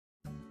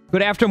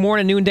Good afternoon,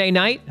 morning, noonday,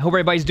 night. Hope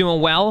everybody's doing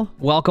well.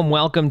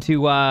 Welcome to,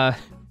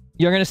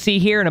 you're going to see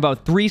here in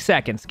about 3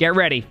 seconds. Get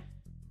ready.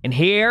 And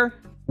here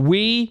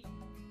we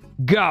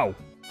go.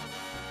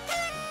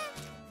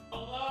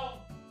 Hello?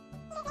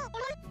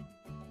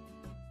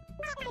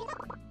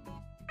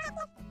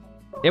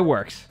 It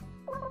works.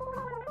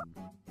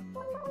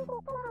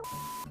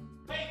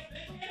 Wait,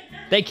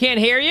 they can't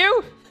hear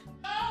you?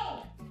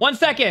 No! 1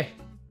 second.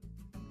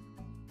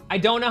 I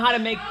don't know how to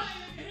make...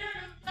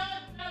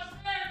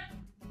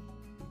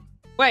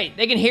 Wait,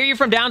 they can hear you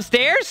from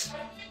downstairs?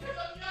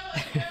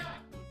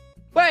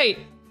 Wait.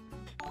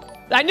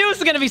 I knew this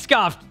was gonna be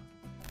scuffed.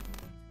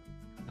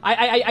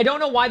 I don't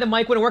know why the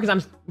mic wouldn't work,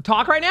 because I'm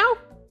talk right now?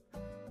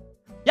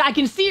 Yeah, I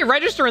can see it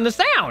registering the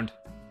sound.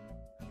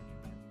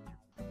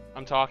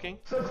 I'm talking.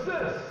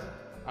 Success.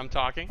 I'm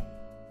talking.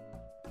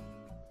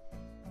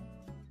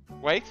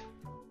 Wait.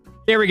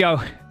 There we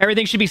go.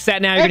 Everything should be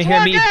set now. You're gonna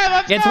hear me.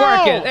 It's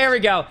working. There we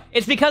go.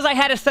 It's because I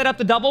had to set up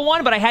the double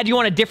one, but I had you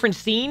on a different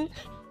scene.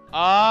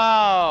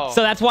 Oh.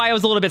 So that's why I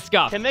was a little bit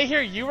scuffed. Can they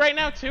hear you right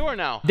now too, or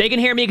no? They can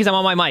hear me because I'm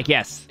on my mic.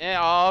 Yes.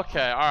 Yeah.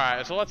 Okay. All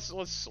right. So let's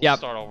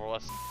start over.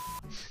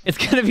 It's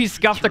gonna be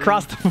scuffed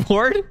across the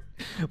board,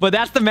 but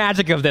that's the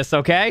magic of this.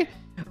 Okay.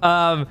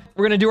 We're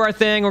gonna do our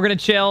thing. We're gonna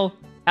chill.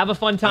 Have a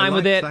fun time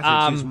with it.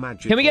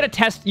 Can we get a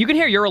test? You can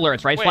hear your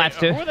alerts, right, Wait, Flats,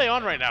 too? Who are they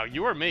on right now?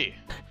 You or me?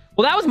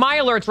 Well, that was my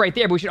alerts right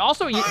there, but we should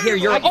also hear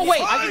your... Oh,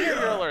 wait! I can hear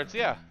your alerts,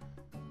 yeah.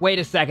 Wait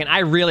a second. I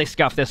really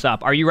scuffed this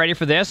up. Are you ready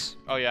for this?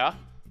 Oh, yeah?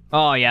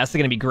 Oh, yeah. This is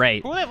going to be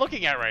great. Who are they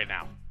looking at right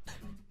now?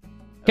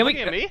 Can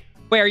looking at me?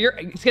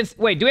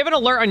 Wait, do we have an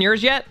alert on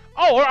yours yet?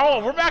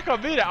 Oh, we're back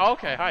on me now. Oh,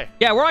 okay, hi.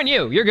 Yeah, we're on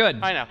you. You're good.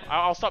 I know.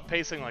 I'll stop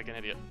pacing like an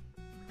idiot.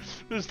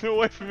 There's no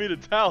way for me to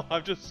tell.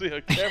 I'm just seeing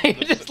a camera.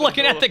 You're just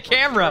looking at the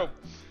camera.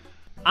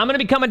 I'm going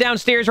to be coming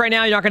downstairs right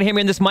now. You're not going to hear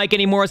me in this mic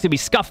anymore. It's going to be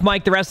scuffed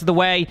mic the rest of the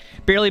way.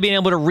 Barely being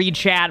able to read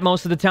chat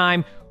most of the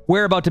time.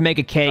 We're about to make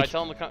a cake. Should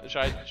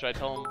I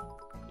tell him,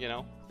 you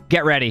know?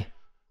 Get ready.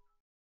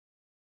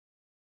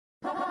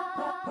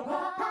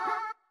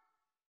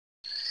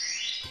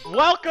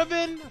 Welcome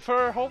in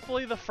for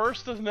hopefully the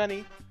first of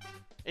many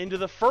into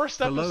the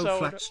first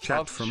episode of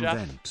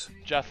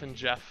Jeff and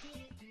Jeff.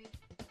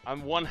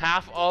 I'm one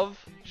half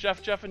of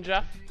Jeff and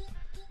Jeff.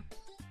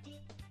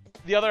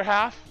 The other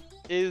half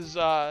is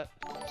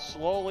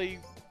slowly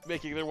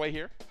making their way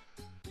here.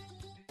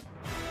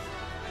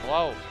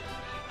 Hello.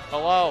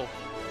 Hello.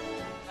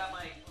 Got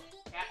my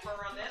cat fur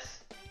on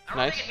this. I don't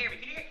nice. think they can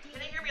hear me. Can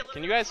they hear me a little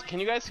Can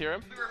bit? you guys hear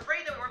him? We were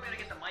afraid that we weren't going to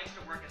get the mics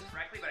to work as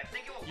correctly, but I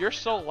think it will. You're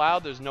so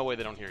loud, there's no way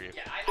they don't hear you.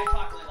 Yeah, I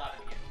talk really loud in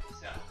the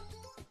beginning, so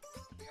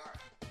we are.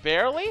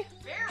 Barely?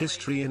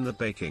 History in the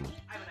baking.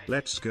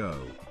 Let's go.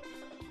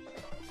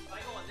 If I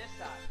go on this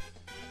side,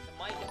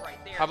 the mic is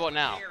right there. How about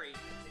now?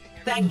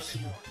 Thank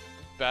you.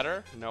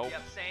 Better? Nope.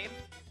 Yep, same.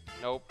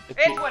 Nope.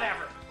 It's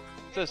whatever.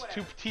 It says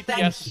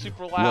TTS is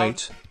super loud.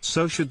 Wait,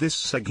 so should this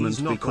segment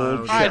be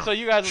called Alright, so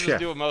you guys will just Chef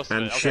do most of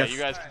and it. Okay, Chef.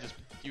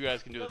 you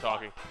guys can do the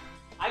talking.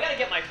 I gotta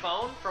get my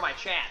phone for my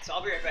chat, so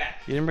I'll be right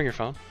back. You didn't bring your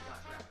phone? No, I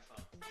forgot my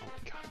phone. Oh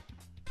my god.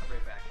 I'll be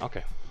right back.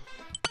 Okay.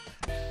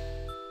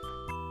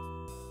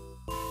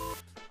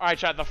 Alright,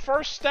 chat, the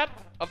first step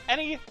of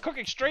any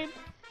cooking stream.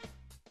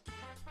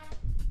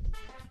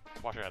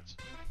 Wash your hands.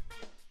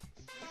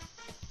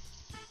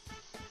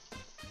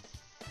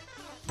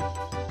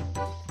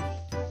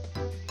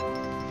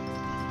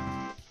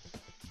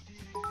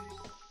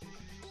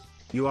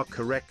 You are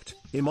correct.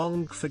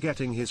 Imong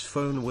forgetting his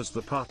phone was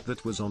the part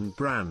that was on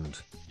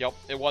brand. Yep,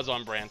 it was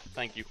on brand.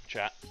 Thank you,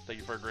 chat. Thank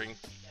you for agreeing.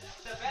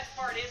 The best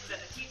part is that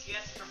the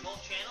TTS is from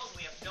both channels, and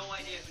we have no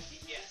idea who's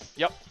TTS.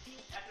 Yep.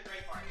 That's the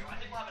great part here. I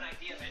think we'll have an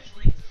idea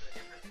eventually of the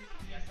difference in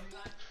TTS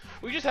sometimes.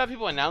 We just have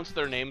people announce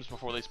their names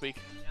before they speak.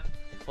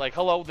 Yep. Like,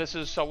 hello, this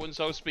is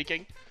so-and-so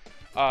speaking.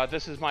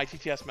 This is my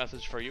TTS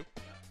message for you.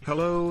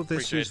 Hello,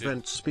 this Appreciate is it.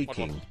 Vent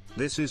speaking.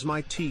 This is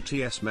my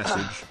TTS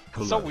message.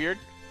 Hello. So weird.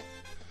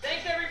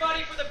 Thanks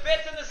everybody for the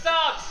bits and the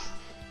subs!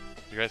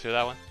 You guys hear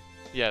that one?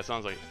 Yeah, it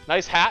sounds like it.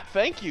 Nice hat.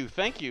 Thank you.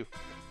 Thank you.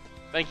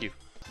 Thank you.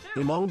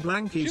 Imong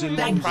Blankies Two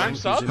Imong Prime Blankies.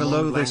 subs?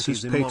 Hello, this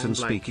is Peyton Imong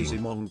speaking.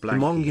 Blankies.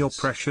 Imong, you're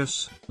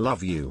precious.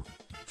 Love you.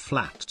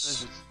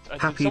 Flats.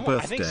 Happy birthday.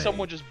 I think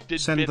someone just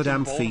did Send bits the damn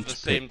and both feet at the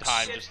same pics.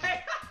 time. Just...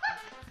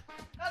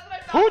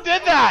 Who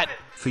did that?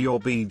 For your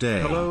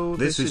B-Day. Hello,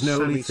 this is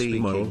Noli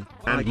Themo,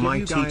 and my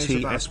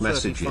TTS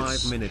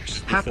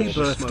messages. Happy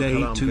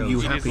birthday to you,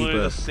 happy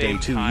birthday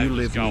to you,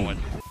 live me.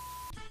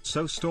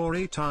 So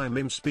story time,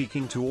 him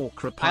speaking to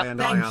Orcrapi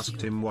and I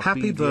asked him what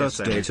happy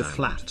birthday to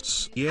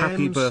Flats.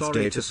 Happy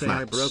birthday to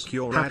Flats.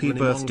 Happy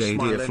birthday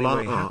dear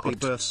Flats. Happy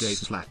birthday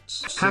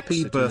Flats.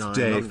 Happy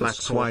birthday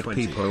Flats white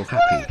people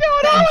happy. What is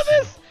going on with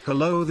this?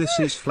 Hello, this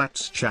is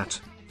Flats chat.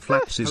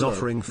 Flats is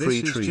offering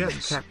free trees. This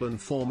is Jeff Kaplan,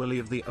 formerly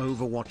of the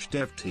Overwatch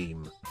dev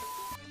team.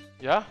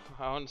 Yeah?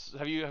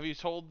 Have you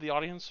told the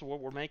audience what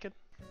we're making?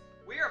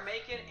 We are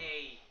making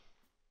a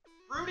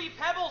Fruity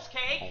Pebbles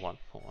cake! Hold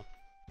on.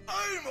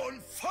 I'm on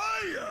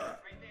fire!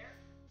 Right there.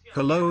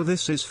 Hello,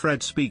 this is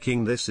Fred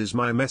speaking. This is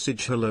my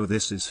message. Hello,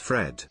 this is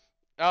Fred.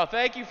 Oh,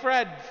 thank you,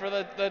 Fred, for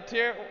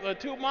the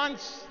 2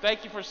 months.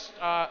 Thank you for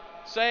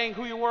saying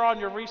who you were on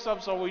your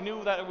resub, so we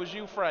knew that it was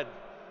you, Fred.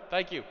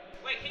 Thank you.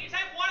 Wait, can you type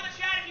 1 in the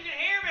chat if you can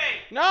hear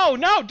me? No,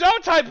 no,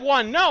 don't type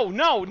 1. No,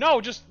 no,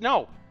 no, just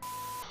no.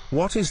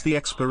 What is the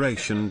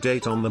expiration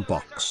date on the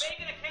box?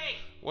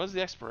 What is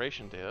the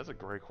expiration date? That's a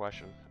great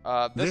question.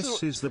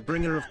 This is the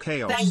bringer of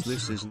chaos.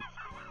 This is...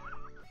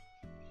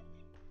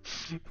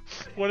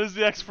 What is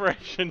the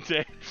expiration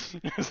date?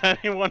 Does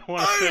anyone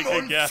want to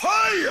take a guess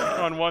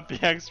on what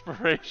the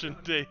expiration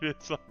date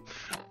is?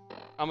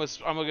 I'm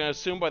gonna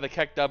assume by the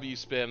KEKW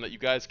spam that you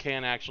guys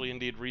can actually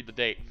indeed read the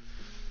date.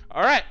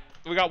 All right,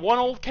 we got 1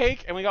 old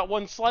cake and we got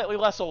 1 slightly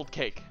less old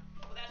cake.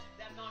 Well,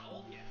 that's not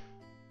old yet.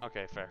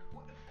 Okay, fair.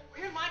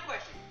 Here's my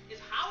question: is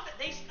how that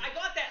I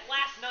got that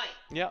last night.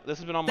 Yeah, this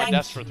has been on my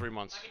desk for 3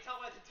 months. I can tell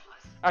by the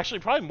dust. Actually,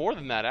 probably more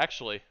than that.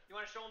 Actually. You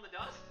want to show them the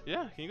dust?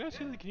 Yeah. Can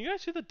you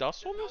guys see the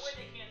dust on this? There's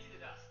no way they can't see the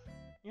dust.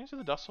 Can you guys see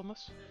the dust on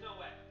this? There's no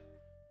way.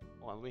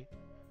 Hold on,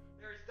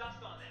 There's dust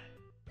on that.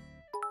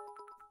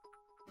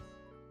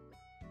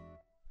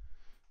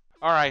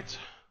 All right.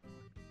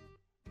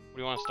 What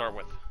do you want to start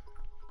with?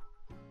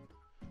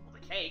 Well,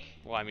 the cake.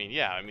 Well, I mean,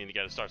 yeah. I mean, you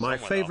got to start. My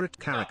somewhere, favorite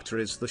character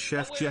is the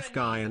Chef Jeff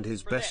guy and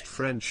his best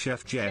friend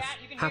Chef Jeff.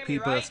 Happy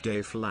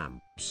birthday,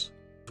 Flamps.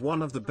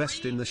 One of the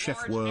best in the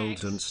chef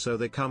world, and so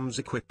they comes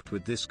equipped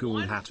with this cool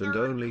hat and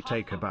only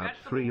take about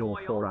 3 or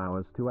 4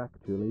 hours to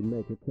actually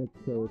make a cake,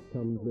 so it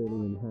comes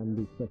really in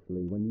handy,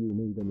 especially when you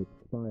need an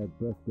expired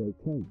birthday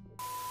cake.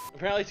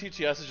 Apparently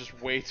TTS is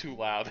just way too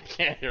loud.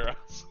 They can't hear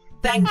us.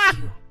 Thank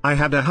you. I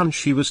had a hunch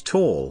he was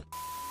tall.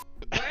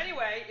 So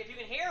anyway, if you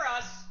can hear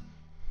us,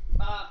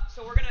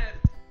 so we're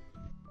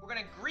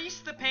gonna grease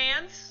the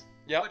pans.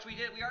 Yep. Which we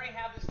did. We already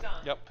have this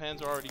done. Yep,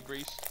 pans are already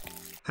greased.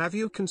 Have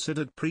you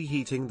considered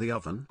preheating the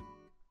oven?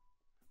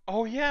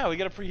 Oh yeah, we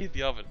gotta preheat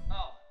the oven.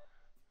 Oh.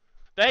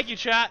 Thank you,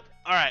 chat.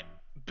 All right,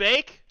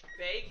 bake.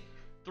 Bake.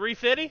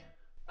 350.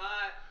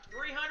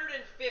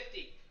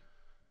 350.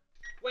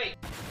 Wait.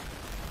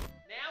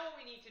 Now what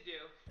we need to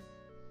do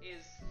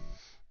is.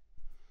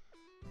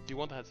 Do you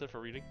want the headset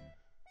for reading?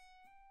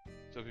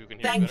 So if you can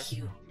hear me better. Thank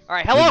you. All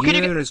right. Hello. The Can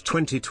year you? is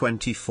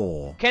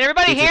 2024. Can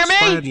everybody hear me?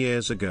 It expired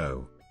years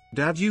ago.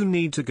 Dad, you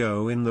need to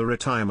go in the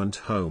retirement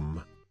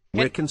home.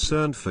 We're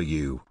concerned for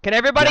you. Can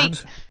everybody?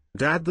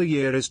 Dad, the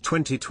year is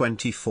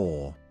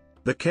 2024.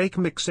 The cake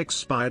mix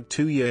expired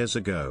 2 years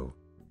ago.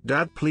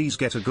 Dad, please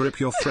get a grip.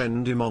 Your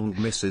friend Imong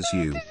misses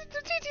you. Did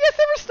TTS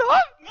ever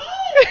stop? No.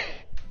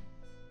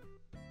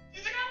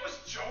 You think I was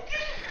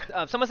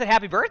joking? Someone said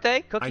happy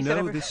birthday. Cookie I said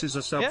know happy- this is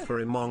a sub Yeah.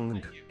 for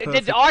Imong.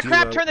 Did our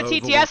crap turn the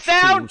TTS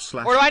down?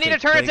 Or do I need to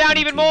turn it down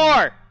even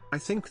more? I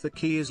think the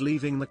key is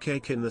leaving the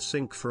cake in the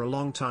sink for a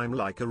long time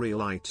like a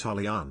real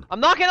Italian. I'm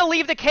not gonna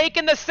leave the cake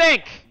in the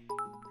sink.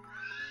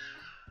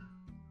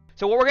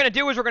 So what we're gonna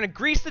do is we're gonna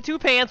grease the 2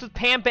 pans with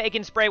pan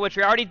bacon spray, which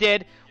we already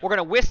did. We're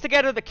gonna whisk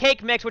together the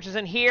cake mix, which is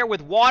in here,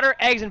 with water,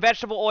 eggs, and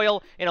vegetable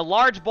oil in a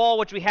large bowl,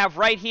 which we have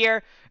right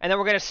here. And then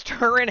we're gonna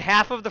stir in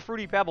half of the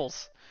Fruity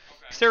Pebbles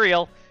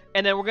cereal,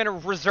 and then we're gonna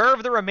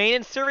reserve the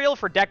remaining cereal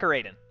for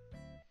decorating.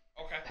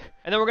 Okay.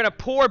 And then we're gonna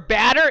pour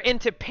batter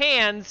into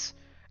pans,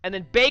 and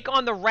then bake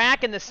on the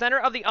rack in the center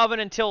of the oven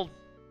until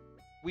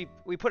we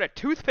put a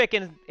toothpick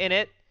in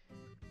it,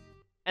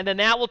 and then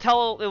that will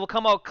it will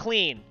come out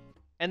clean,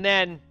 and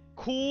then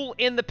cool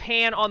in the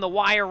pan on the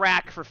wire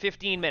rack for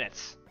 15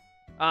 minutes.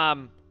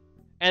 And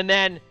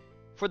then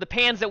for the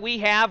pans that we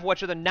have,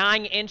 which are the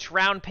 9-inch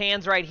round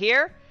pans right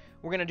here,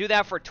 we're gonna do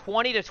that for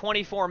 20 to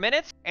 24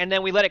 minutes, and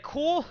then we let it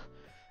cool,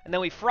 and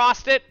then we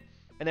frost it,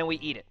 and then we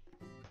eat it.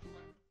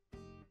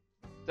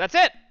 That's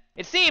it.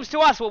 It seems to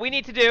us what we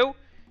need to do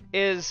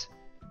is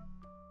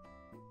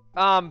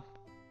do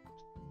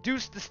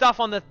the stuff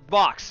on the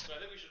box. So I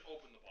think we should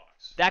open the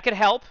box. That could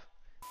help.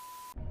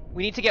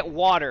 We need to get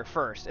water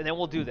first, and then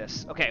we'll do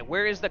this. Okay,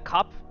 where is the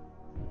cup?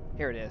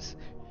 Here it is.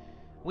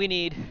 We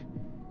need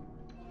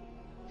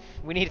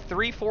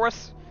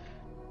 3/4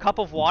 cup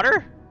of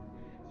water.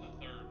 It's a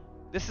third.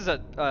 This is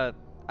a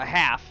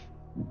half.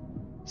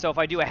 So if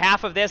I do a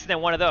half of this,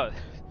 then one of those,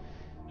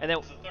 and then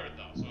It's a third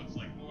though, so it's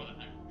like more than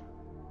half.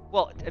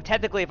 well,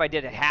 technically, if I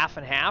did a half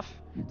and half,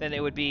 then it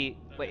would be.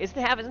 Wait, isn't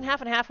half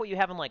and half what you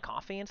have in like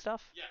coffee and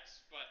stuff?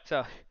 Yes, but So, I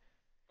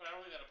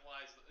don't think that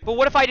applies. but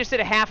what if I just did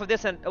a half of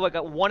this and like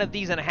one of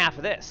these and a half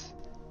of this?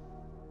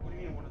 What do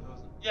you mean one of those?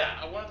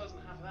 Yeah, one of those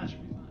and half of that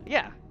should be fine.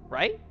 Yeah,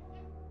 right?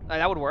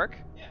 That would work.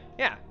 Yeah.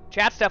 Yeah,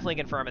 chat's definitely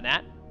confirming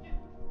that.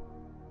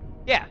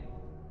 Yeah.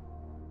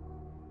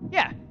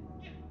 Yeah.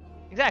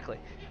 Exactly.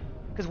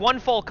 Because 1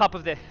 full cup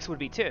of this would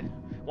be 2.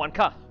 1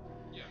 cup.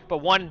 Yeah. But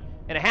 1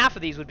 and a half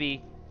of these would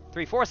be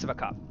 3/4 of a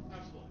cup,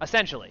 Absolutely.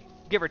 essentially,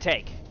 give or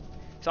take.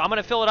 So I'm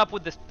gonna fill it up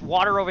with this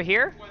water over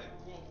here. Well,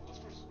 let's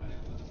first.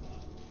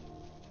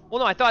 Well,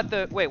 no, I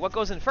thought wait, what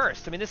goes in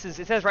first? I mean, it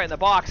says right in the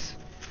box.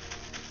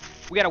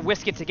 We gotta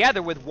whisk it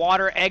together with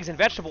water, eggs, and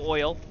vegetable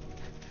oil.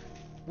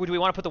 Would we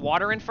want to put the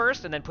water in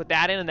first and then put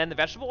that in and then the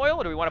vegetable oil?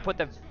 Or do we want to put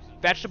the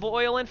vegetable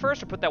oil in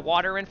first or put that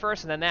water in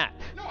first and then that?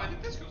 No, I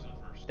think this goes in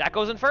first. That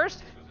goes in first?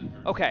 This goes in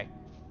first. Okay.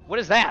 What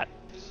is that?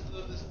 This is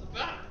the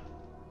better.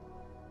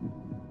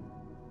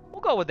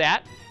 We'll go with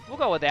that. We'll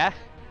go with that.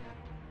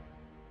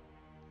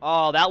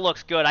 Oh, that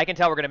looks good. I can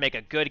tell we're gonna make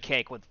a good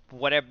cake with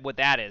whatever what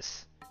that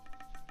is.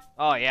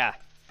 Oh yeah.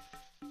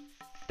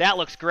 That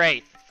looks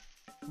great.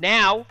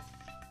 Now,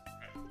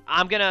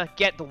 I'm gonna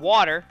get the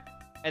water,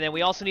 and then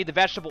we also need the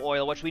vegetable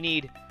oil, which we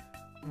need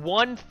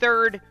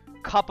 1/3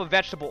 cup of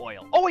vegetable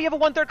oil. Oh, you have a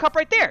 1/3 cup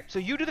right there. So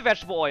you do the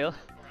vegetable oil.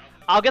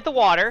 I'll get the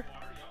water,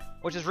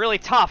 which is really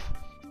tough.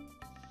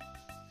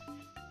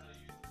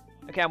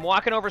 Okay, I'm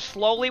walking over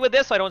slowly with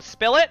this so I don't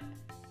spill it.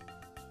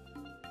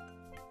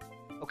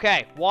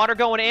 Okay, water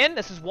going in.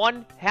 This is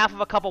 1/2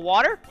 of a cup of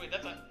water. Wait,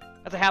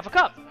 that's a half a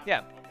cup.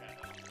 Yeah.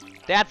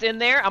 That's in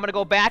there. I'm going to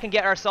go back and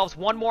get ourselves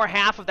one more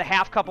half of the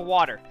half cup of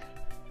water.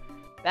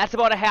 That's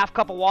about a half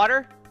cup of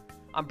water.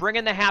 I'm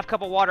bringing the half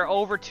cup of water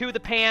over to the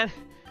pan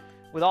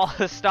with all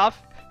this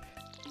stuff.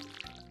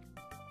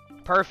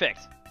 Perfect.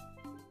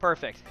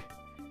 Perfect.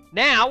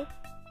 Now,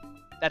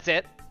 that's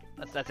it.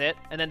 That's it.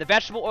 And then the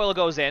vegetable oil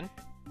goes in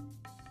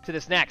to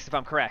this next, if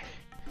I'm correct.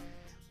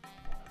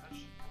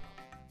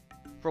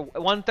 For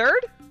 1/3?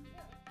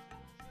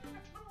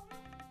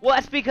 Well,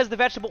 that's because the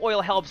vegetable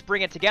oil helps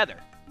bring it together.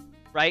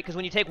 Right? Because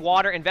when you take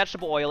water and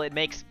vegetable oil, it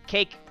makes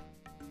cake.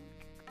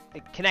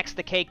 It connects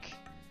the cake.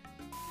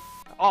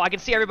 Oh, I can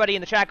see everybody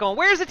in the chat going,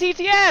 where's the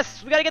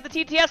TTS? We gotta get the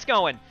TTS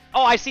going.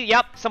 Oh, I see.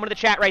 Yep, someone in the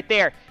chat right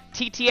there.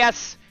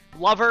 TTS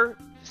lover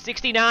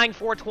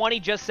 69420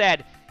 just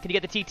said, can you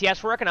get the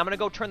TTS working? I'm gonna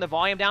go turn the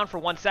volume down for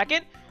 1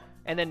 second,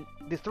 and then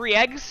the 3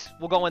 eggs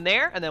will go in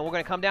there, and then we're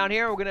gonna come down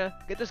here and we're gonna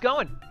get this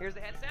going. Here's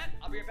the headset.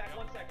 I'll be right back in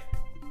 1 second.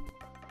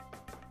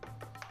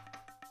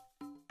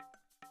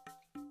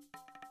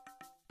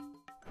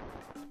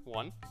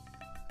 One.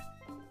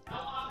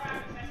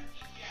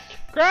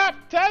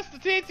 Crap! Test the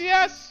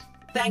TTS!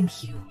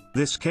 Thank you.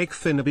 This cake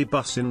finna be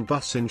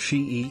bussin'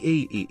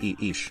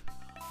 she.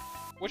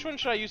 Which one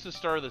should I use to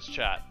stir this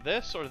chat?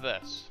 This or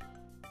this?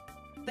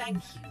 Thank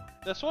you.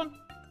 This one?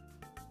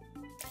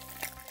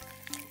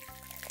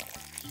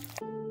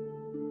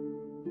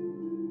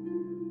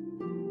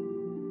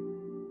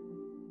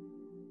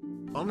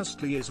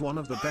 Honestly, is one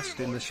of the best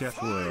in the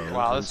chef world.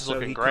 Wow, this is so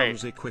looking he great.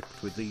 Comes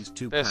equipped with these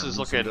 2 This pans is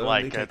looking and only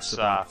like takes it's,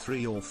 about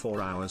 3 or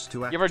 4 hours to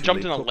You ever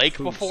jumped in a cook lake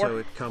food, before? So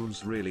it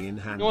comes really in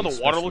handy. You know what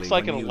the water especially looks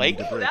like when in a you lake?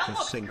 need to Ooh, break that a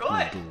looks sink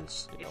good.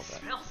 noodles. It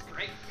smells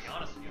great, to be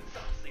honest with you. It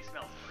honestly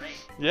smells great.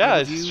 Yeah,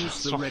 I'd it's use the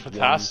smells red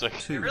fantastic.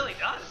 one too. It really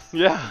does.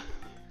 Yeah.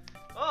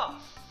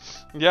 Oh.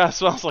 Yeah, it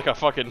smells like a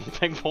fucking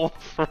big bowl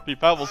of Fruity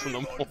Pebbles in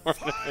the morning.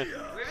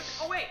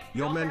 Oh, wait.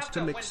 You're we also meant have to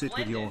when mix it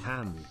with your blended,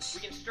 hands.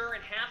 We can stir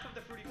in half of the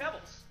Fruity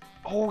Pebbles.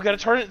 Oh, we gotta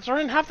turn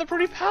in half the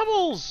Fruity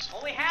Pebbles!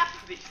 Only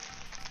half of these.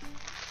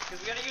 Because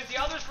we gotta use the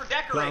others for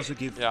Plaza decorating.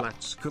 give Yeah.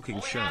 Flats cooking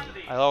Only show. half of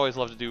these. I always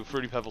love to do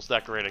Fruity Pebbles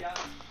decorating. Yeah.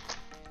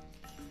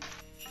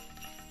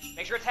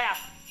 Make sure it's half.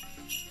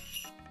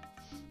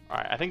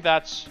 Alright, I think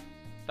that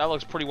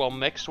looks pretty well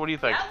mixed. What do you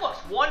think? That looks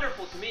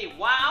wonderful to me.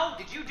 Wow,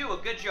 did you do a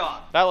good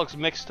job. That looks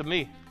mixed to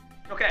me.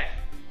 Okay,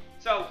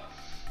 so,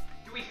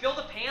 do we fill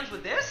the pans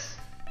with this?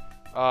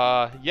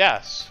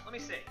 Yes. Let me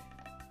see.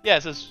 Yeah,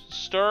 it says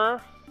stir,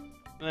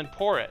 and then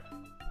pour it.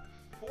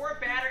 Pour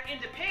batter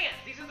into pans.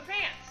 These are the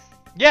pans.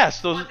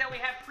 Yes, The those... ones that we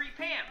have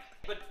pre-panned.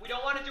 But we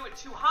don't want to do it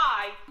too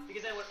high,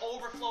 because then it would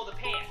overflow the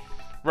pan.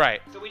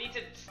 Right, So we need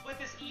to split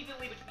this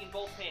evenly between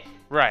both pans.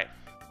 right.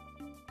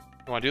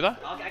 You wanna do that?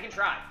 I can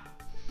try.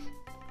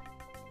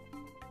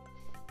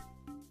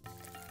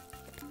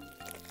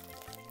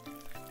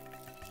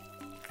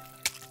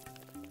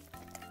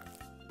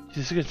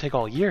 This is gonna take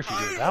all year if you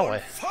do it that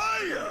way.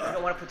 I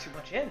don't want to put too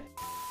much in.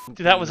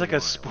 Dude, that was like a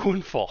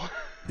spoonful.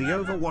 The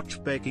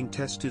Overwatch baking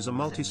test is a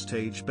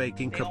multi-stage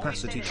baking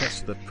capacity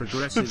test that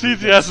progressively The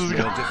TTS gets is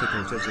more gone.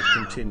 difficult as it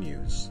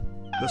continues.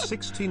 The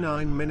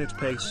 69-minute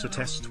pacer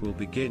test will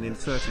begin in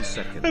 30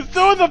 seconds. It's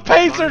doing the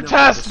pacer Line up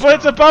test, at the but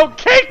it's start. about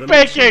cake The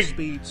mixing baking!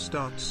 speed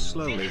starts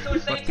slowly, So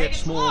it's saying but take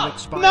gets it more slow.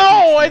 expired.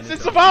 No, each it's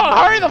minute about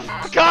after hurry the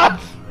fuck up!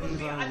 Dude,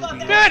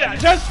 Dude,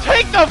 just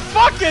take the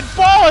fucking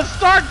ball and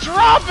start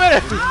dropping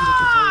it!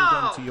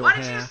 Why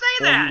did you say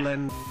that?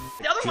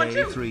 The other one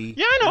too. J3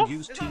 Yeah, I know. and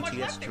use There's not much TTS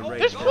left. to Oh, raise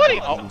There's the plenty!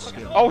 button Oh,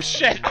 skill. oh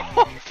shit!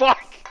 Oh fuck!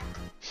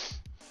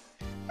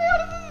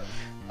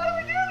 How do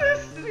we do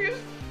this?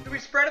 Do we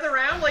spread it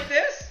around like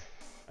this?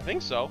 I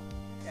think so.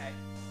 Okay.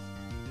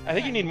 I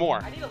think you need more.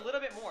 I need a little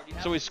bit more. Do you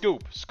have So we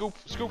scoop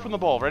from the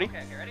bowl. Ready?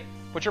 Okay, ready?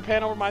 Put your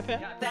pan over my pan.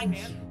 Yeah, Thank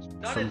man. you.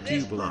 None From of this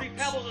Cube Fruity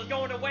Labs. Pebbles is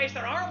going to waste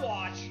on our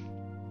watch.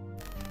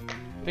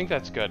 I think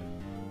that's good.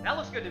 That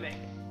looks good to me.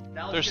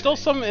 That looks There's good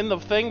still to me. some in the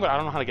thing, but I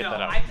don't know how to get No,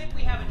 that out. I think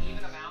we have an even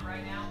amount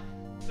right now.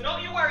 So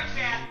don't you worry,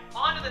 Chad.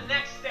 On to the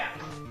next step.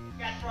 You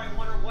guys probably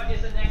wonder what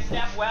is the next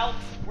step. Well,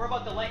 we're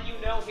about to let you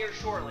know here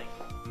shortly.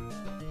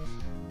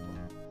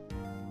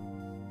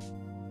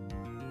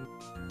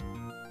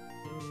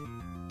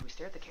 We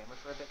stare at the camera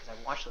for a bit because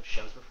I've watched those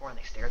shows before and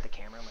they stare at the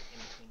camera like in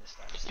between the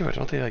steps. Yeah, but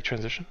don't they like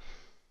transition?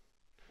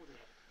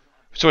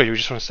 So wait, you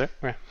just want to stay?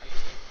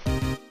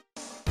 Okay.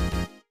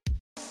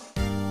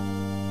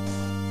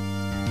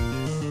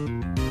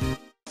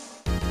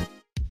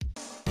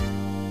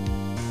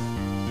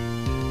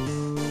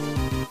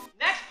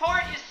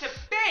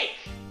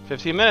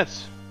 15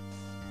 minutes.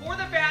 Pour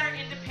the batter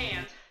into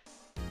pans.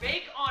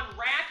 Bake on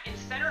rack in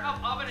center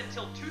of oven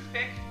until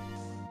toothpick.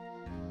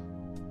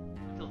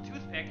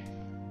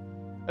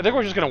 I think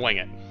we're just gonna wing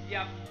it.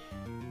 Yep.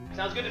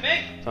 Sounds good to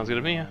me. Sounds good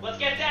to me, yeah. Let's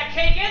get that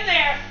cake in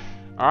there.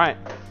 Alright.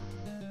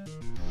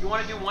 You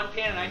want to do one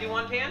pan and I do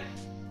one pan?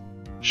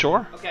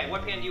 Sure. Okay,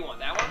 what pan do you want?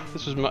 That one?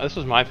 This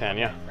was my pan,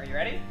 yeah. Are you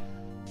ready?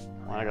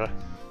 I gotta...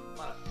 Come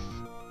on up.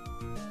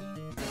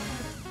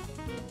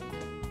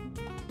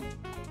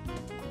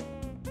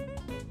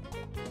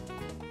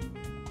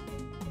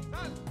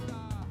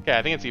 Okay,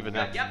 I think it's even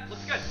now. Good. Yep,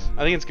 looks good.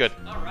 I think it's good.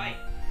 Alright.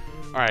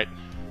 Alright.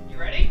 You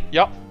ready?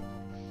 Yep.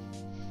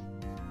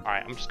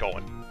 Alright, I'm just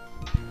going.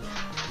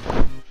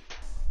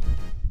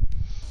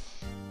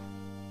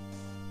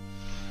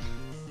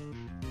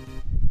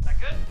 That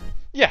good?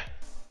 Yeah.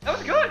 That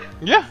was good.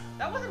 Yeah.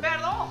 That wasn't bad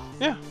at all.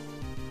 Yeah.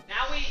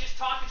 Now we just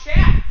talk to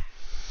chat.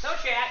 So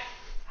chat,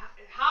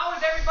 how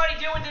is everybody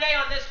doing today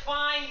on this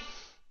fine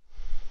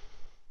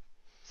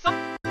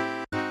Sunday?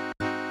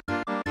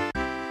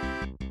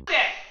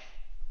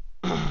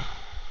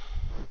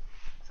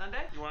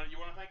 Sunday? You wanna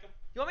thank him?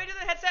 You want me to do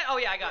the headset? Oh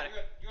yeah, I got it.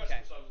 You got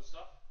Okay. some subs and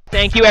stuff?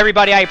 Thank you,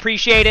 everybody. I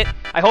appreciate it.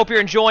 I hope you're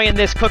enjoying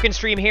this cooking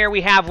stream here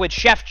we have with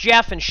Chef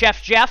Jeff and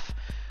Chef Jeff.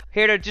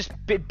 Here to just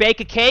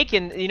bake a cake,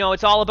 and, you know,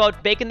 it's all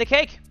about baking the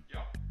cake.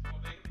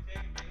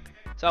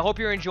 So I hope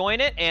you're enjoying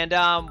it, and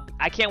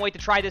I can't wait to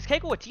try this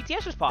cake. Oh, a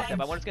TTS just popped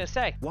up. I was going to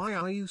say. Why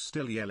are you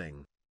still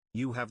yelling?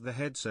 You have the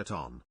headset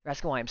on.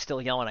 That's why I'm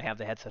still yelling. I have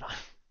the headset on.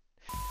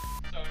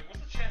 So, what's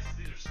the chances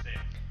these are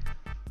stale?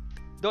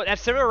 That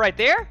cereal right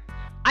there?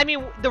 I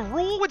mean, the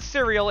rule with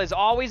cereal has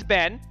always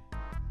been...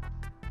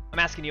 I'm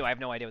asking you. I have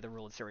no idea what the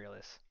rule with cereal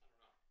is.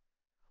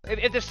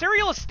 If the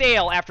cereal is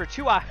stale after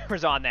 2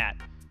 hours on that...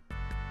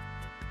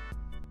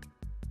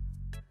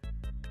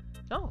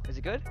 Oh, is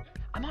it good?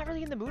 I'm not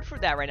really in the mood for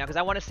that right now because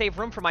I want to save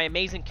room for my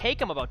amazing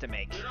cake I'm about to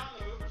make. You're not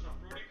in the mood for some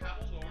Fruity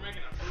Pebbles, but we're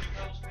making a Fruity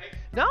Pebbles cake?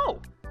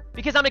 No,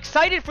 because I'm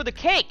excited for the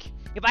cake.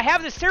 If I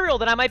have the cereal,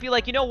 then I might be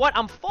like, you know what?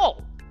 I'm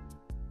full.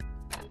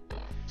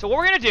 So what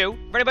we're going to do,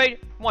 for anybody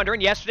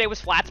wondering, yesterday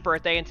was Flat's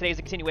birthday, and today's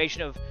a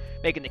continuation of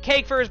making the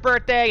cake for his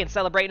birthday and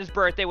celebrating his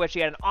birthday, which he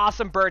had an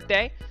awesome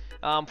birthday,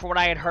 from what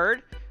I had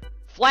heard.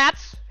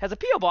 Flats has a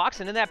P.O. box,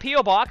 and in that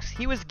P.O. box,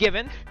 he was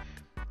given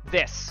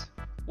this,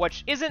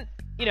 which isn't,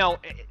 you know,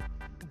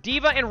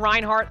 Diva and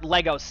Reinhardt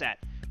Lego set.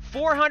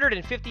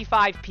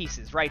 455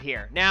 pieces right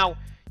here. Now,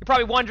 you're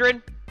probably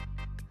wondering,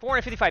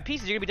 455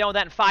 pieces, you're going to be done with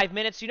that in 5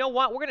 minutes. You know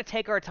what? We're going to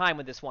take our time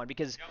with this one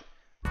because...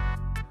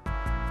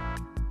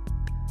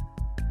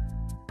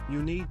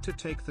 You need to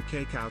take the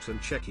cake out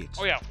and check it.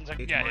 Oh, yeah.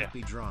 It might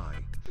be dry.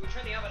 Do we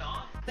turn the oven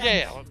on?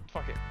 Yeah,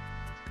 fuck it.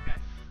 Okay.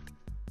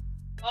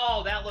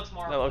 Oh, that looks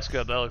marvelous. That looks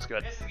good, that looks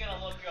good. This is going to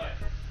look good.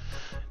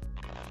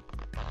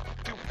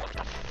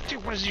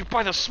 Dude, what did you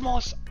buy the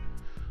smallest...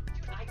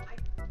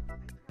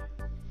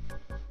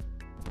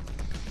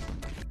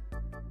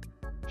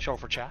 Show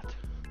for chat.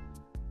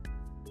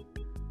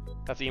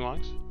 That's the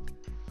emotes.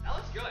 That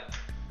looks good.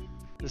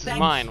 This is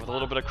mine with a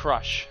little bit of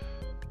crush.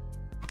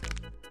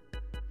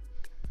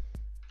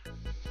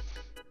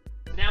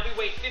 Now we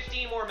wait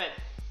 15 more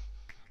minutes.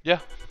 Yeah.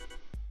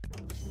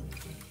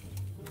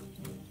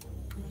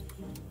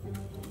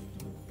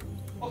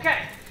 Okay,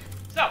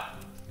 so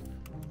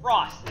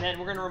frost, and then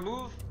we're gonna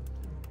remove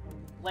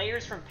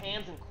layers from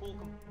pans and cool.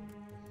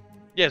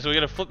 Yeah, so we're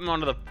gonna flip them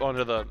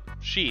onto the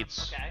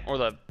sheets, Okay. or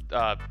the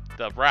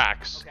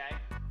racks, Okay.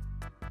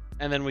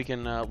 and then we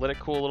can let it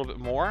cool a little bit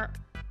more,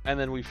 and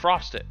then we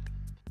frost it.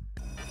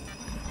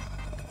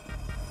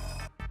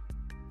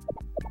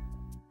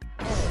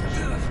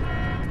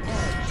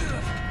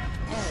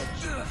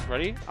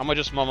 Ready? I'm gonna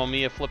just Mamma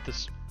Mia flip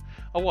this.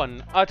 A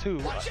 1, a 2.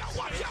 One, two.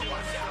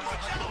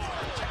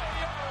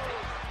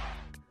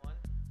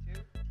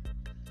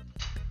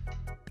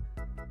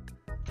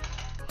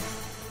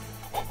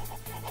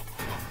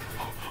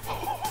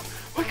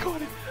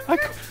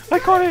 I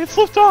caught it. It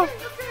slipped off.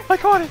 I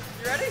caught it.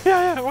 You ready?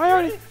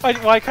 Yeah.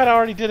 I kind of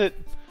already did it.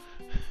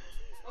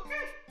 Okay.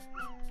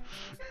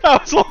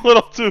 That was a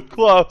little too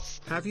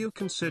close. Have you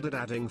considered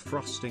adding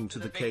frosting to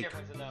the Big cake?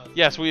 difference in those.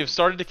 Yes, we have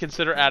started to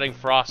consider adding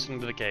frosting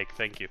to the cake.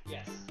 Thank you.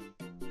 Yes.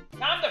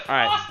 Time to All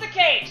right. frost the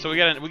cake. So we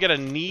gotta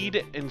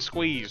knead and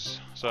squeeze.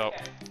 So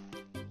Okay.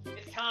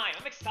 It's time.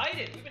 I'm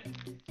excited. We've been...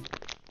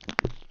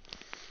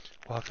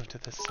 welcome to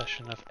this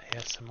session of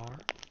ASMR,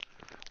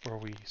 where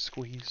we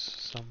squeeze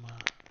some.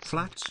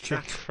 Flats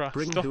chat, Frost.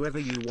 bring Don't- whoever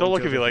you want. don't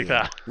look at me over like here.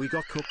 that. We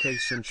got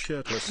cookies and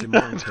shirtless in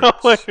one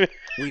Don't look pits. at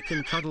me. We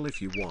can cuddle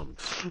if you want.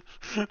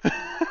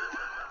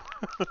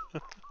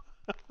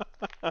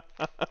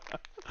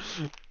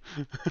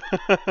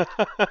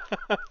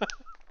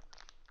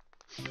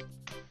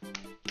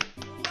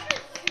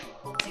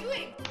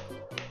 Doing.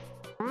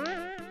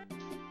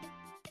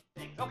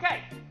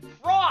 Okay.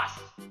 Frost.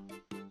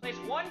 Place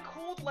one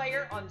cooled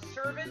layer on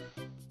servant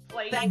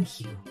plate. Thank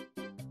you.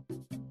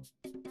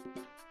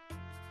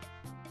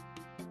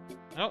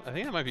 No, I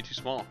think that might be too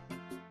small.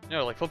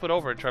 No, like flip it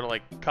over and try to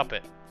like cup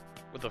it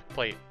with the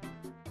plate.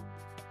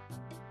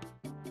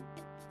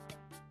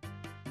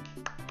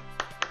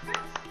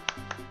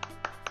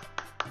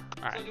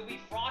 Alright. So do we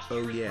frost Oh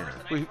yours yeah.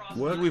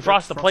 first, We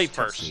frost the plate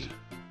first.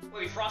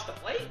 Wait, we frost the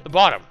plate? The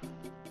bottom.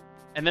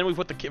 And then we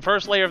put the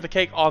first layer of the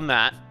cake on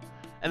that,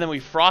 and then we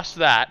frost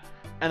that,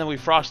 and then we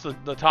frost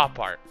the top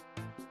part.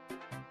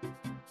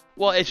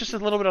 Well, it's just a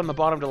little bit on the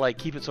bottom to like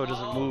keep it so it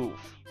doesn't move.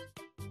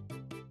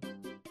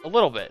 A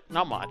little bit,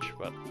 not much,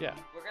 but yeah.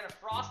 We're gonna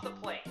frost the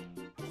plate.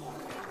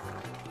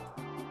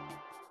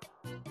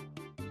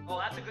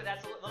 Oh,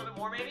 that's a little bit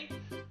more maybe?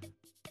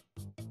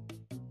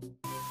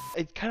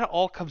 It kind of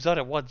all comes out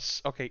at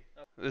once. Okay,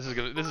 this is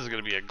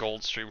gonna be a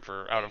gold stream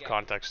for out of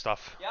context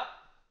stuff. Yep.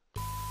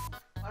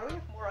 Why do we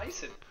have more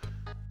icing?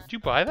 Did you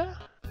buy that?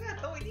 Yeah, I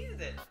thought we needed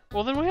it.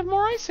 Well, then we have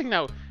more icing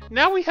now.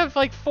 Now we have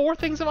like 4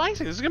 things of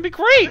icing. This is gonna be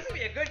great. This is gonna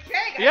be a good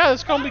cake. Yeah,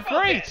 this is gonna be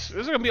great. This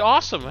is gonna be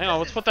awesome. Hang on,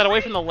 let's put that away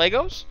from the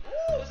Legos.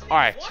 Ooh, this is All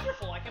right.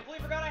 wonderful. I can't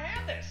believe I forgot I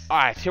had this. All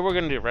right, here we're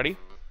gonna do. Ready?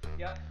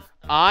 Yep.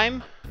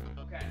 I'm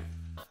Okay.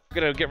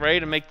 gonna get ready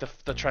to make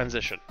the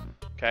transition.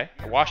 Okay. You're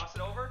I gonna washed toss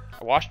it over?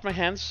 my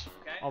hands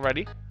Okay.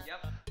 already.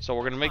 Yep. So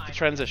we're gonna make the Fine.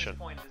 transition. This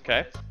point is what Okay.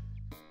 it is.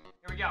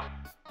 Here we go.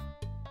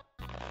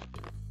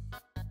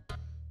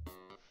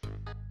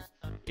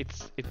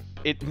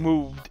 It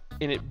moved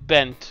and it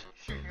bent.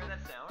 You hear that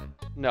sound?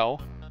 No.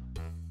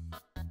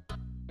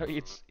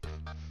 It's.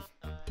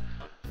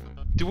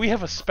 Do we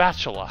have a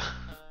spatula?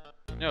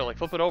 No, like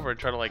flip it over and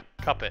try to like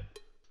cup it.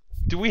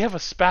 Do we have a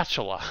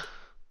spatula?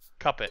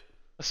 Cup it.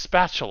 A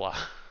spatula.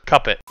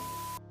 Cup it.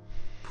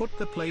 Put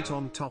the plate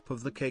on top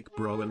of the cake,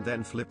 bro, and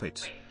then flip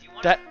it. Wait, do you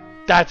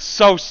want That's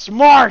so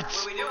smart!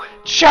 What are we doing?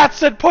 Chat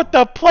said put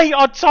the plate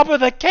on top of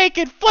the cake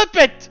and flip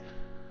it!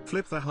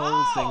 Flip the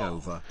whole thing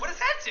over. What does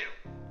that do?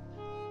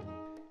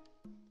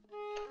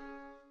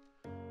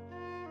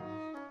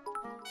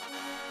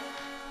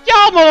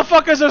 Y'all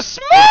motherfuckers are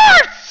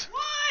smart!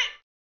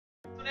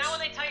 What? So now when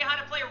they tell you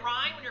how to play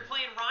Rhyme, when you're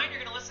playing Rhyme,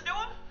 you're gonna listen to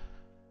them?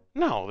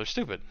 No, they're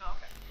stupid. Oh,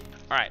 okay.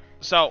 Alright,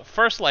 so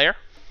first layer.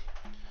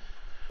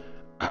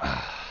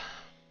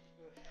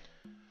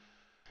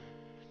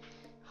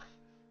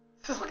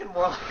 This is looking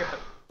more like a...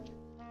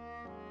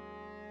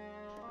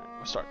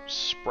 We'll start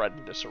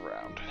spreading this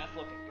around. That's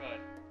looking good.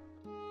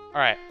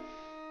 Alright.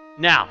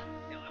 Now.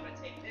 Now I'm gonna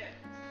take this,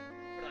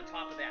 put it on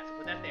top of that. So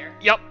put that there.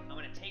 Yep. I'm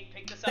gonna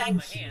pick this up with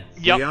my hands.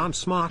 Yep. We aren't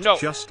smart, No.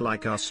 just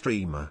like our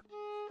streamer.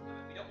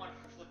 We don't want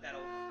to flip that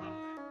over on top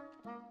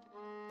of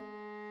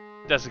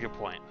that. That's a good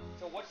point.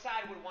 So which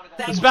side would want to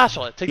go? The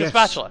spatula. Take Yes. the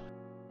spatula.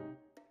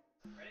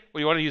 Ready? Well,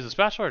 you want to use the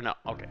spatula or no?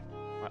 Okay.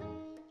 Right.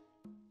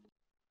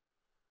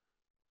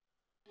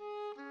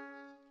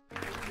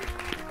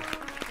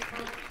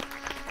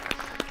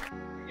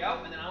 Here we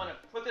go. And then I'm gonna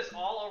put this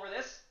all over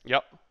this.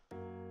 Yep.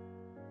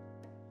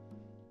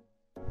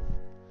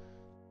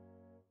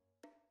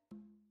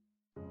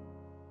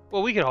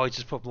 Well, we could always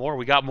just put more.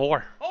 We got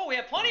more. Oh, we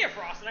have plenty of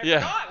frosting. I Yeah.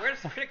 forgot.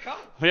 Where's it come?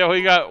 Yeah,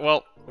 we got.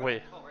 Well,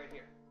 wait. Oh, right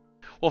here.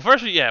 Well,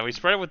 first, we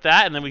spread it with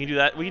that, and then we can do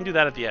that. We can do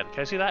that at the end.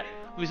 Can I see that?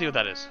 Let me see what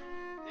that is.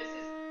 This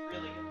is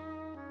really good.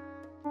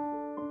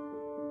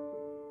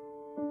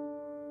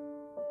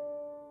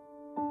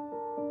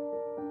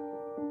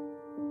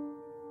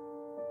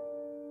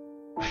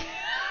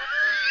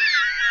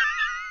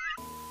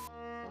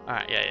 All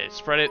right, yeah.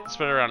 Spread it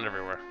around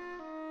everywhere.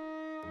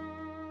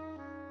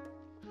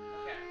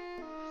 Okay.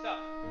 So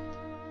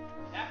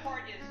that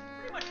part is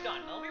pretty much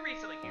done. Now let me read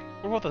something here.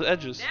 What about the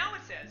edges? Now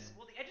it says,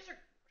 well, the edges are.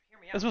 Hear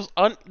me out. This was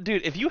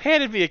dude. If you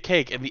handed me a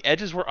cake and the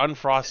edges were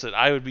unfrosted,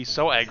 I would be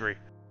so angry.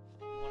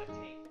 You want to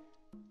take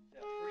the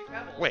Fruity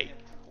Pebbles. Wait,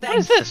 what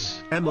is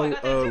this?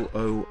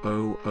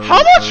 M-O-O-O-O-O.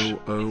 How much?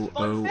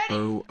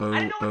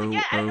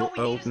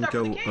 Elton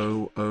go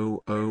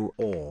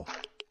O-O-O.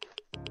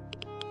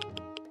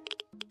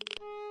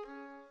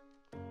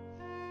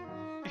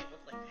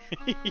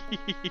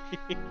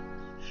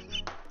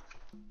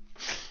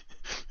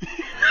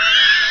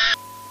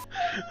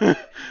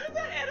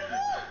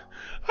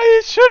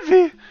 It should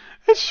be.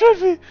 It should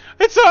be.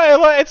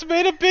 It's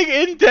made a big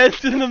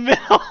indent in the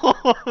middle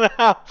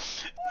now.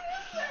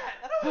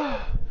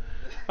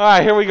 All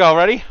right, here we go.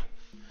 Ready?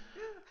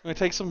 I'm gonna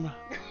take some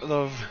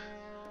of.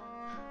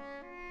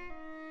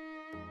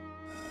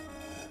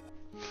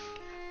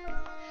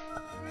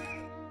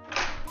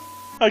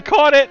 I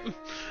caught it.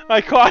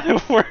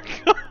 We're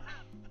good.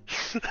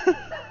 Just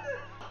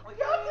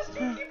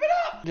keep it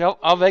up. Yep,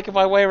 I'll make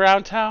my way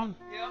around town.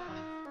 Yeah.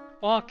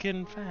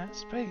 Walking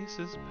fast,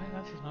 paces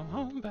past, and I'm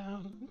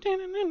homebound. Can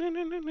we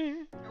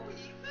eat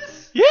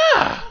this?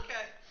 Yeah!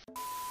 Okay.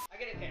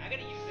 I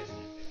gotta use this.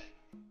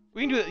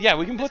 We can do it. Yeah,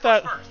 we can This put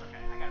that. goes first. Okay,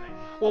 I got it.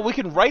 Well, we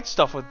can write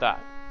stuff with that.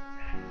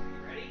 Are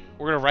you ready?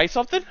 We're gonna write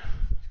something?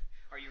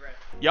 Are you ready?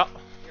 Yep.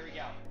 Here we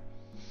go.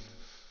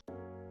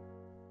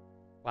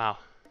 Wow.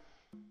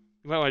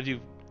 You might want to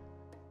do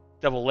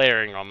double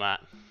layering on that.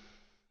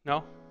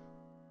 No?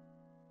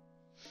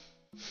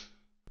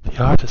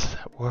 The artist is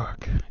at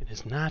work in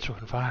his natural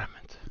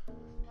environment.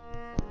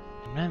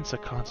 Immense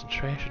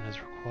concentration is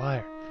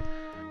required.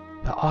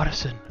 The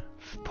artisan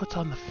puts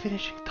on the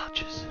finishing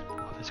touches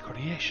of his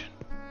creation.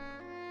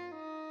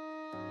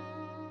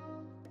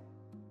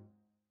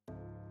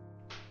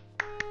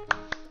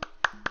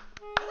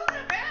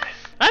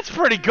 That's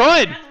pretty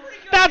good.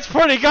 That's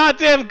pretty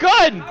goddamn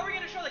good. How are we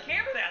gonna show the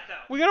camera that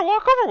though? We gotta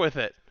walk over with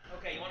it.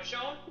 Okay, you wanna show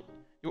him?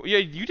 Yeah,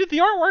 you did the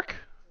artwork.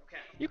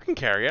 Okay. You can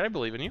carry it. I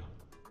believe in you.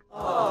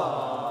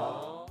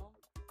 Aww.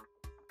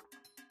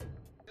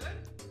 Good?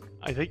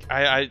 I think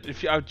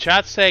if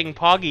chat's saying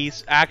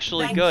Poggy's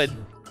actually good.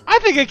 I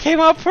think it came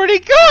out pretty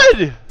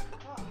good.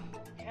 Oh,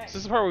 okay. Is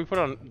this the part where we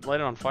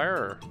light it on fire,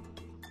 or? Well,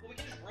 we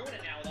can just ruin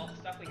it now with all the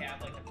stuff we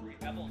have, like the Fruity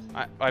Pebbles.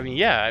 I mean,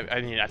 yeah.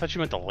 I mean, I thought you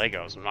meant the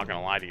Legos. I'm not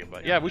gonna lie to you,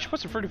 but yeah, we should put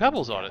some Fruity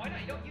Pebbles on it. Why not?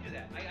 You do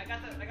that. I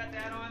got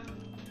that on.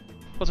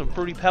 Put some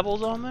Fruity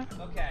Pebbles on there.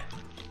 Okay.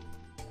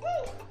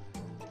 Woo!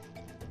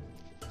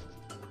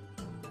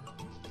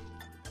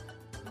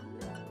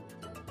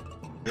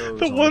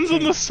 The ones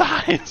on the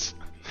sides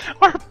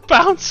are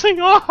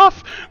bouncing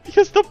off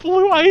because the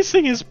blue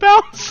icing is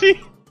bouncy.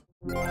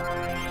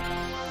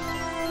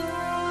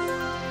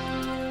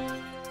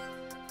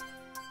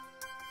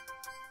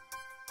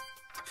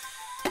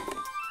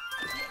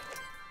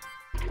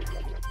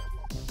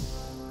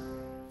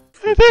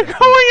 They're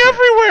going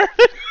everywhere.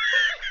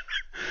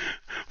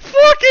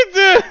 Fucking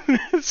do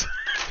this.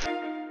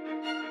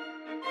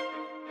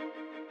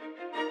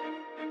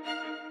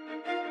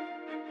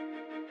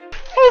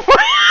 Oh my.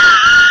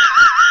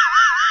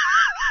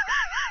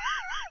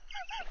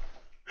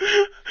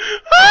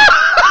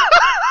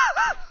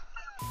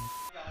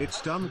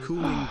 It's done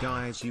cooling,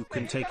 guys. You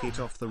can take it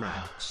off the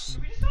racks.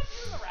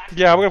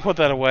 Yeah, I'm gonna put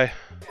that away.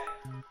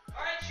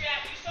 Alright,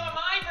 chat, you saw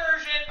my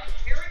version.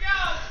 Here we go.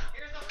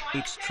 Here's the final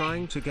It's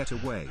trying to get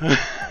away.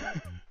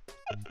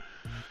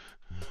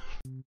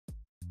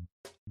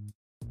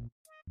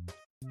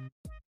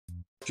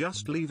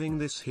 Just leaving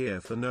this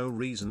here for no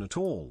reason at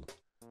all.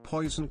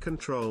 Poison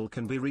control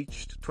can be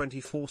reached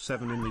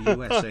 24/7 in the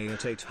USA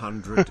at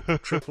 800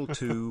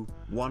 222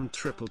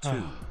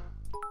 1222.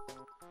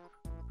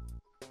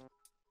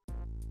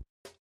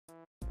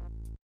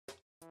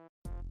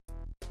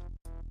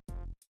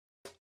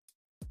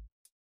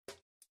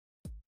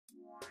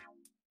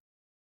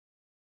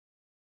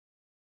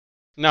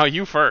 No,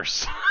 you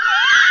first.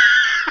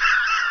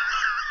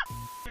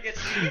 Get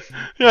Steve.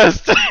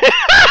 Yes,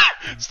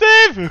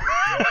 Steve!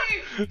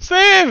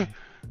 Steve!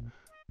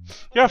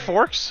 You got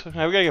forks? We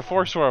gotta get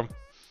forks for him.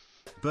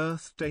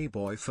 Birthday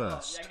boy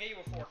first. Yeah, I gave you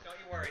a fork, don't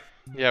you worry.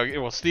 Yeah,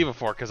 well, Steve a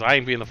fork, because I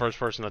ain't being the first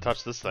person to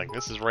touch this thing.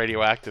 This is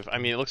radioactive. I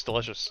mean, it looks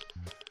delicious.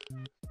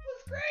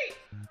 That's great.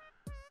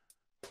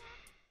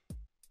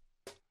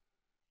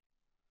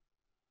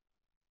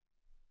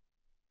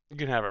 You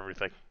can have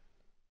everything.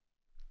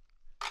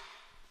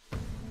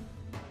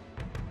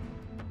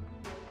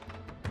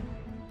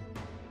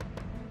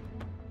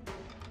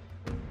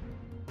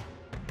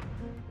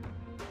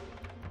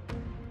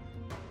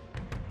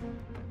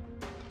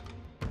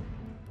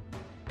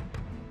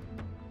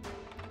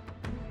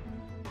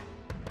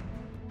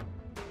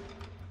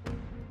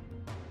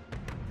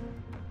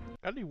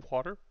 I need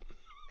water.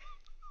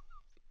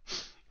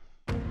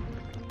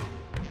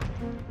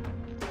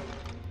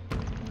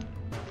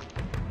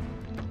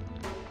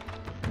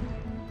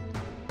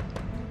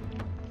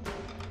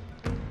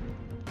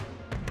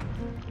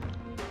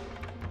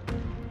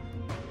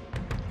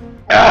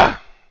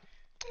 Ah!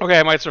 Okay,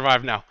 I might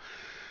survive now.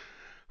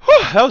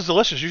 Whew, that was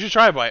delicious. You should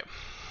try a bite.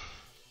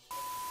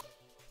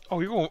 Oh,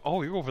 you're going.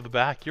 Oh, you're over the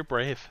back. You're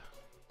brave.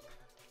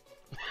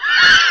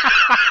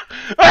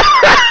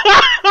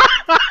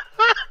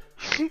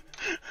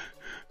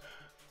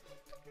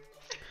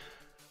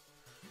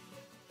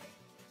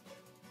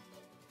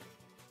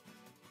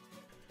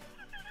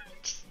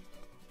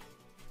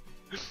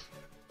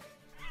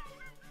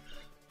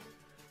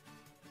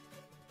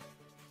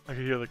 I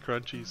can hear the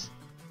crunchies.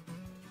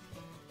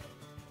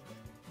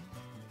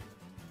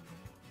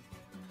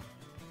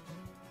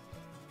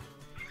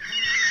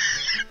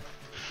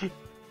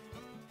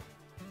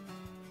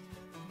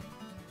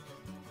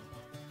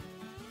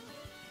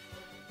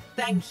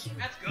 Thank you.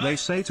 That's good. They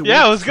say to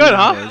Yeah, it was good,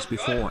 huh?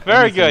 before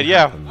Very good,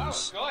 yeah.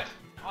 happens. Oh, good.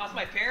 I'll ask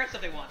my parents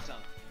if they want some.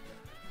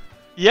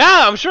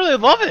 Yeah, I'm sure they'd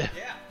love it.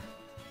 Yeah.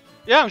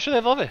 Yeah, I'm sure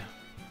they'd love it.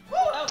 Woo,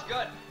 that was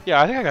good.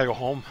 Yeah, I think I gotta go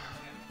home.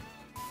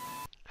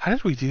 How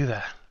did we do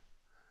that?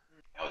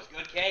 That was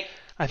good cake.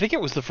 I think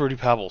it was the Fruity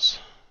Pebbles.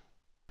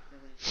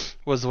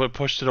 Was what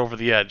pushed it over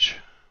the edge.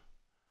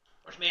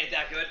 Which made it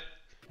that good.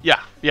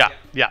 Yeah. Oh.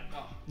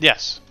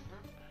 Yes.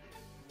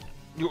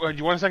 You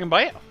want a second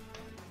bite? I'm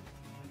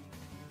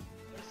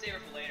gonna save it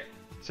for later.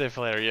 Save it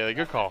for later. Yeah,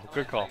 good call.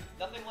 Good call.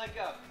 Nothing like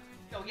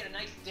we get a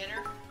nice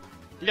dinner.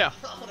 Yeah.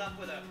 Followed up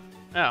with a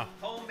Yeah.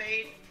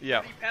 homemade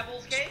Yeah. Fruity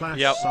Pebbles cake. Splash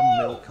Yep. some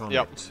milk on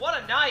Yep. it.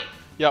 What a night.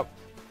 Yep.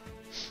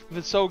 If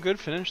it's so good,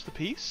 finish the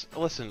piece.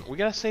 Listen, we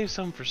gotta save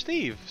some for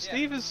Steve.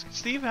 Yeah.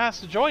 Steve has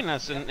to join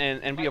us and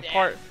be My a dad.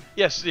 part.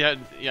 Yes, yeah.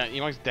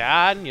 You know, his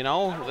dad. You I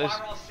know, don't know why there's.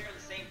 we're all sharing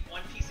the same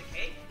one piece of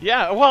cake.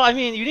 Yeah, well, I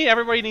mean,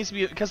 everybody needs to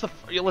be, because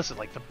listen,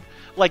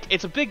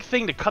 it's a big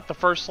thing to cut the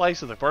first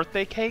slice of the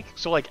birthday cake,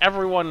 so like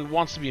everyone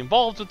wants to be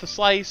involved with the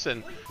slice,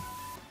 and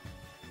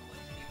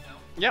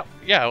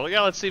yeah,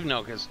 let Steve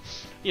know, because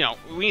we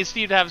need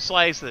Steve to have a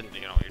slice, then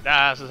your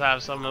dad has to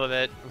have some of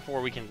it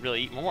before we can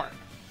really eat more.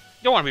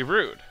 don't want to be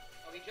rude.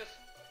 Okay, you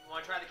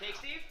want to try the cake,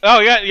 Steve? Oh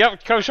yeah,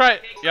 yep. Come try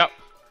it. Yep.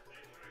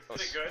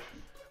 Is it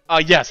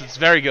good? Yes, it's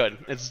very good.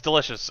 It's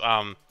delicious.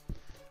 Do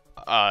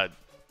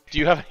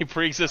you have any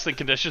pre-existing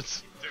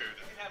conditions? Dude.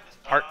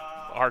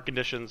 Heart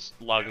conditions,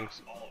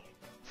 lungs.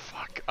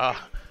 Fuck.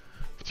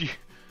 Do you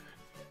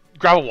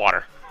grab a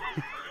water?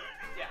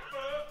 Yeah.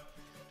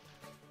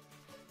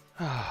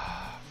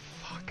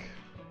 Fuck.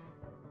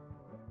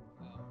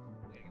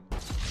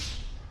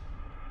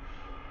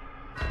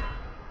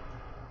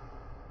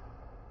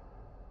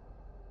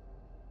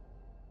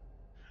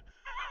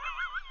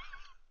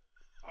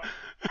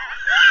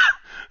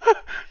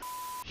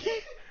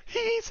 He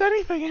eats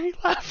anything and he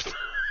left.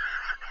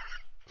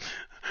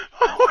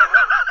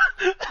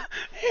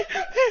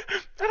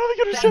 I don't think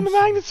you understand the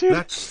magnitude.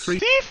 That's 3.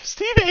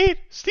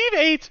 Steve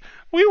ate.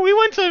 We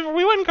went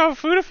and got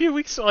food a few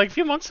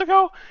months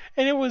ago,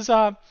 and it was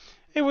what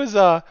was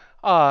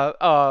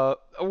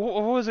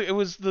it? It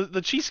was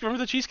the cheese. Remember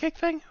the cheesecake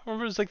thing?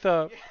 Remember it was like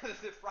the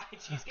fried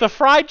cheesecake. the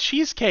fried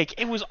cheesecake.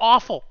 It was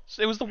awful.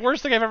 It was the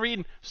worst thing I've ever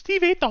eaten.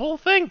 Steve ate the whole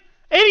thing.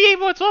 88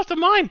 what's left of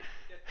mine.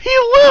 He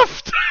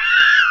left.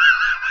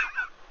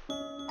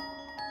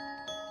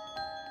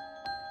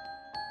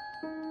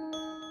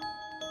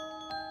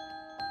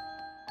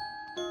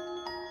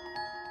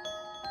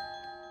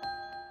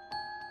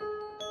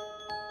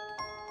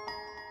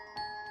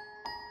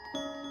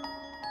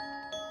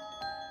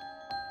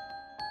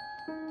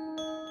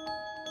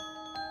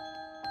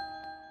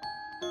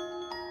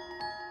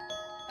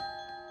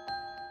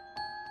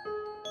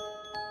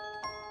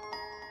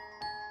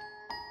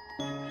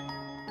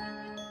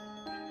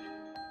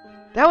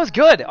 That was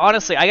good,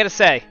 honestly. I gotta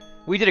say,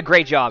 we did a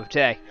great job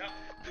today.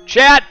 Yep.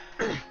 Chat.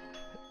 No, we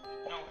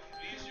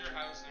used your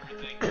house and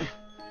everything.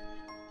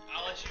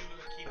 I'll let you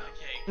keep the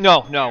cake.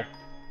 No.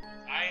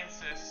 I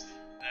insist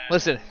that.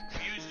 Listen.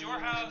 We used your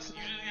house. You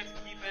didn't get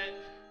to keep it.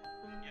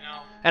 You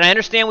know. And I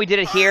understand we did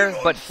it here,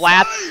 but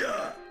Flats,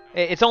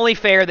 it's only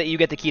fair that you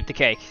get to keep the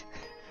cake.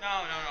 No.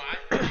 I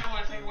don't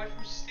want to take it away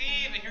from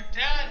Steve, and your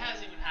dad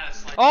hasn't even had a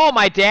slice. Oh,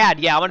 my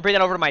dad. Yeah, I'm gonna bring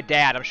that over to my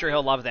dad. I'm sure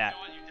he'll love that. You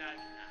know what, your dad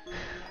can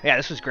have. Yeah,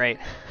 this was great.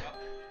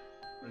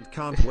 And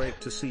can't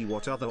wait to see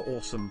what other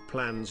awesome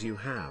plans you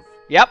have.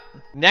 Yep.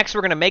 Next,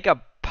 we're gonna make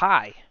a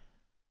pie.